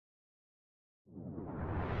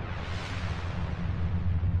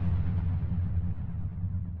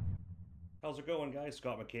How's it going, guys?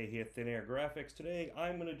 Scott McKay here, Thin Air Graphics. Today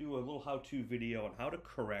I'm going to do a little how-to video on how to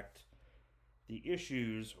correct the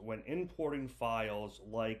issues when importing files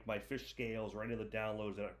like my fish scales or any of the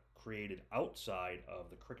downloads that are created outside of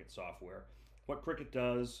the Cricut software. What Cricut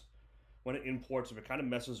does when it imports, if it kind of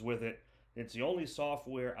messes with it, it's the only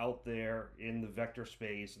software out there in the vector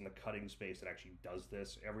space and the cutting space that actually does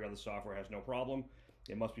this. Every other software has no problem.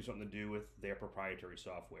 It must be something to do with their proprietary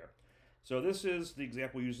software. So this is the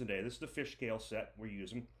example we use today. This is the fish scale set we're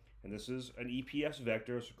using, and this is an EPS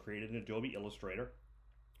vector created in Adobe Illustrator.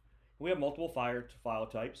 We have multiple file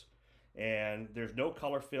types, and there's no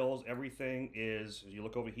color fills. Everything is, as you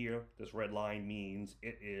look over here, this red line means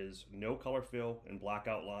it is no color fill and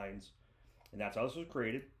blackout lines, and that's how this was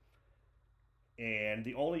created. And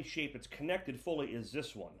the only shape it's connected fully is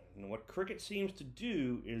this one. And what Cricut seems to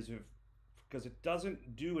do is, because it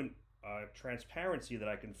doesn't do an transparency that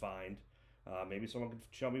I can find, maybe someone could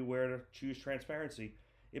show me where to choose transparency.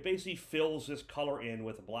 It basically fills this color in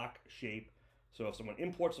with a black shape. So if someone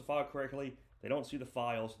imports the file correctly, they don't see the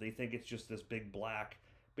files. They think it's just this big black.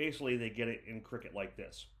 Basically, they get it in Cricut like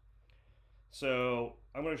this. So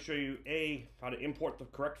I'm going to show you how to import the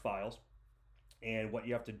correct files and what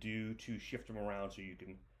you have to do to shift them around so you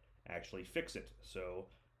can actually fix it. So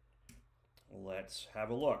let's have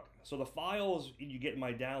a look. So the files you get in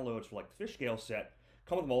my downloads for like the fish scale set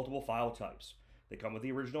come with multiple file types. They come with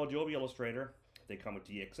the original Adobe Illustrator. They come with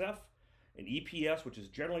DXF, an EPS, which is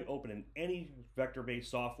generally open in any vector-based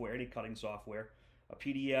software, any cutting software, a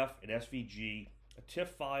PDF, an SVG, a TIFF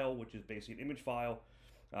file, which is basically an image file,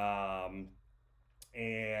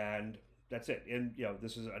 and that's it. And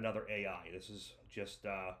this is another AI. This is just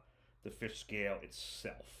the fish scale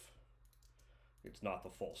itself. It's not the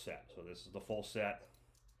full set. So this is the full set.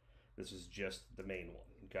 This is just the main one,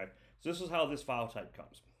 okay? So this is how this file type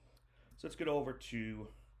comes. So let's get over to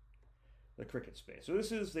the Cricut space. So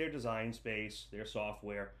this is their design space, their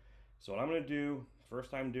software. So what I'm gonna do, first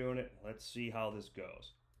time doing it, let's see how this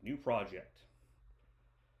goes. New project,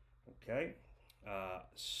 okay?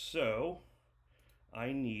 So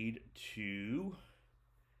I need to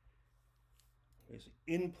basically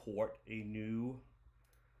import a new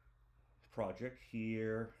project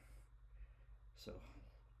here. So,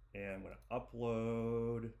 and I'm going to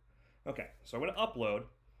upload. Okay, so I'm going to upload,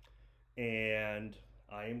 and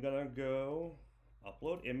I am going to go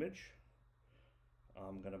upload image.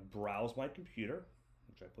 I'm going to browse my computer,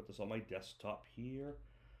 which I put this on my desktop here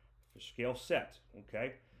for scale set.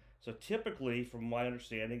 Okay, so typically, from my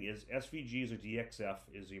understanding, is SVGs or DXF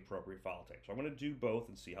is the appropriate file type. So I'm going to do both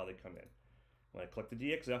and see how they come in. When I click the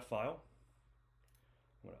DXF file,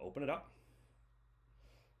 I'm going to open it up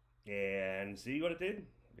and see what it did.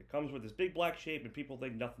 It comes with this big black shape and people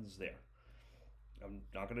think nothing's there. I'm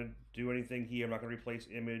not going to do anything here. I'm not going to replace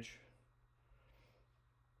image.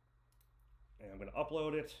 And I'm going to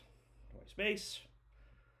upload it to my space.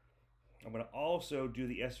 I'm going to also do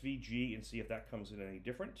the SVG and see if that comes in any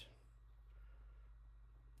different.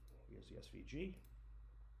 Here's the SVG.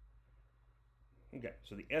 Okay,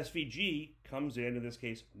 so the SVG comes in this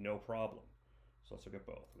case, no problem. So let's look at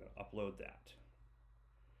both. I'm going to upload that.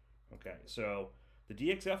 Okay, so the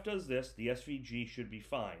DXF does this. The SVG should be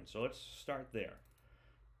fine. So let's start there.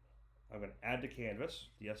 I'm going to add to canvas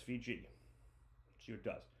the SVG. See what it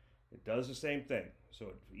does. It does the same thing.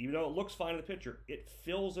 So even though it looks fine in the picture, it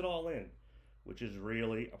fills it all in, which is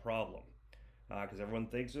really a problem. Because everyone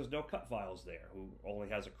thinks there's no cut files there, who only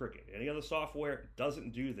has a Cricut. Any other software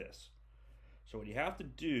doesn't do this. So what you have to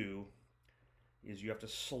do is you have to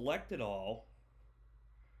select it all.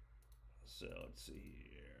 So let's see here.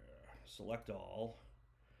 Select all.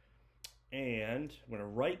 And I'm going to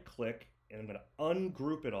right click and I'm going to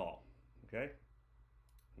ungroup it all. Okay?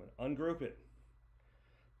 I'm going to ungroup it.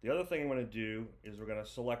 The other thing I'm going to do is we're going to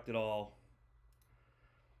select it all.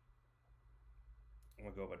 I'm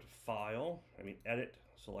going to go back to File, Edit,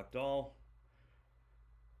 Select All.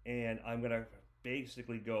 And I'm going to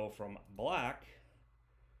basically go from black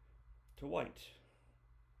to white.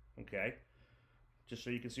 Okay? Just so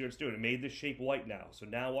you can see what it's doing. It made this shape white now. So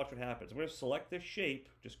now watch what happens. I'm going to select this shape,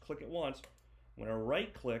 just click it once. I'm going to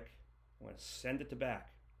right click, I'm going to send it to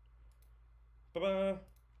back. Ba-ba!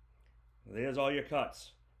 There's all your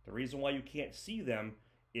cuts. The reason why you can't see them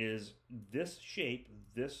is this shape,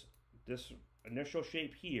 this initial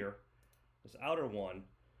shape here, this outer one,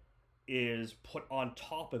 is put on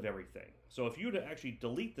top of everything. So if you were to actually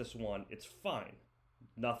delete this one, it's fine.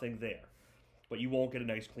 Nothing there. But you won't get a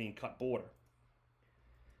nice clean cut border.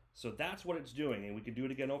 So that's what it's doing, and we can do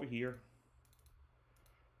it again over here.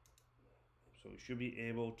 So we should be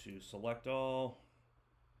able to select all.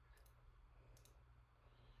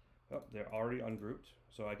 Oh, they're already ungrouped.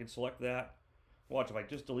 So I can select that. Watch, if I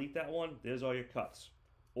just delete that one, there's all your cuts.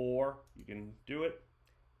 Or you can do it,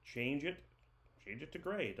 change it to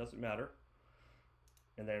gray, it doesn't matter.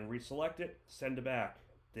 And then reselect it, send it back.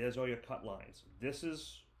 There's all your cut lines. This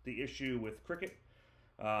is the issue with Cricut.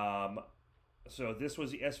 So this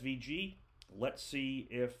was the SVG. Let's see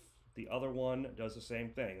if the other one does the same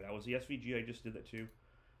thing. That was the SVG, I just did that too.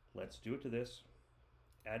 Let's do it to this.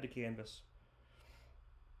 Add to canvas.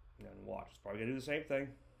 And watch, it's probably gonna do the same thing.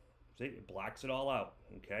 See, it blacks it all out,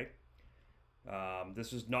 okay?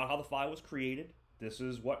 This is not how the file was created. This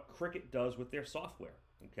is what Cricut does with their software,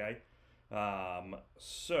 okay?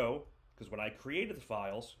 So, because when I created the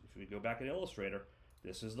files, if we go back in Illustrator,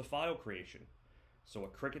 this is the file creation. So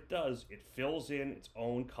what Cricut does, it fills in its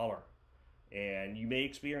own color. And you may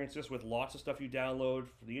experience this with lots of stuff you download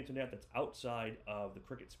from the internet that's outside of the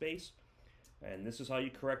Cricut space. And this is how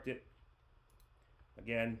you correct it.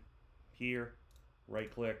 Again, here,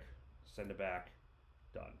 right click, send it back,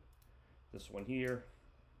 done. This one here,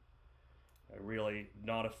 I'm really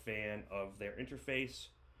not a fan of their interface.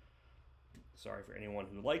 Sorry for anyone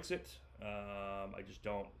who likes it. I just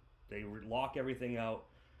don't. They lock everything out.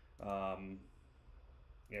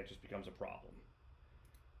 Yeah, it just becomes a problem.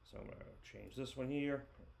 So I'm going to change this one here.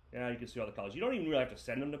 Now you can see all the colors. You don't even really have to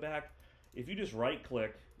send them to back. If you just right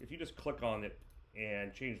click, if you just click on it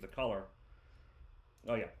and change the color,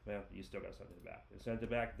 oh yeah, well, you still got to send it back. Send it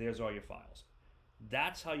back, there's all your files.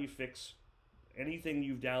 That's how you fix anything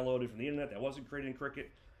you've downloaded from the internet that wasn't created in Cricut.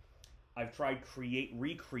 I've tried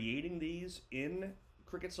recreating these in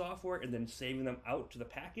Cricut software and then saving them out to the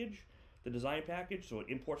package, the design package, so it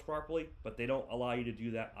imports properly, but they don't allow you to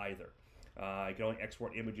do that either. You can only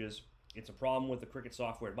export images. It's a problem with the Cricut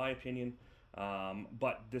software in my opinion,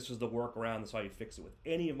 but this is the workaround. That's how you fix it with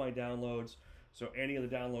any of my downloads. So any of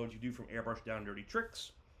the downloads you do from Airbrush Down and Dirty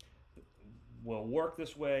Tricks will work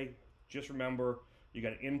this way. Just remember, you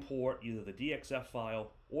got to import either the DXF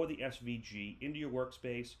file or the SVG into your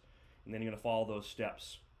workspace, and then you're going to follow those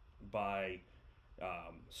steps by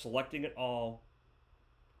selecting it all,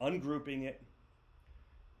 ungrouping it,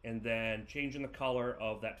 and then changing the color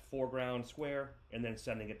of that foreground square, and then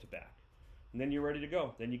sending it to back. And then you're ready to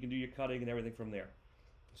go. Then you can do your cutting and everything from there.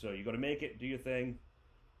 So you go to make it, do your thing.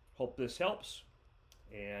 Hope this helps,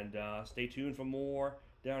 and stay tuned for more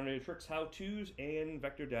Down and Dirty Tricks, how-tos, and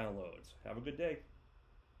vector downloads. Have a good day.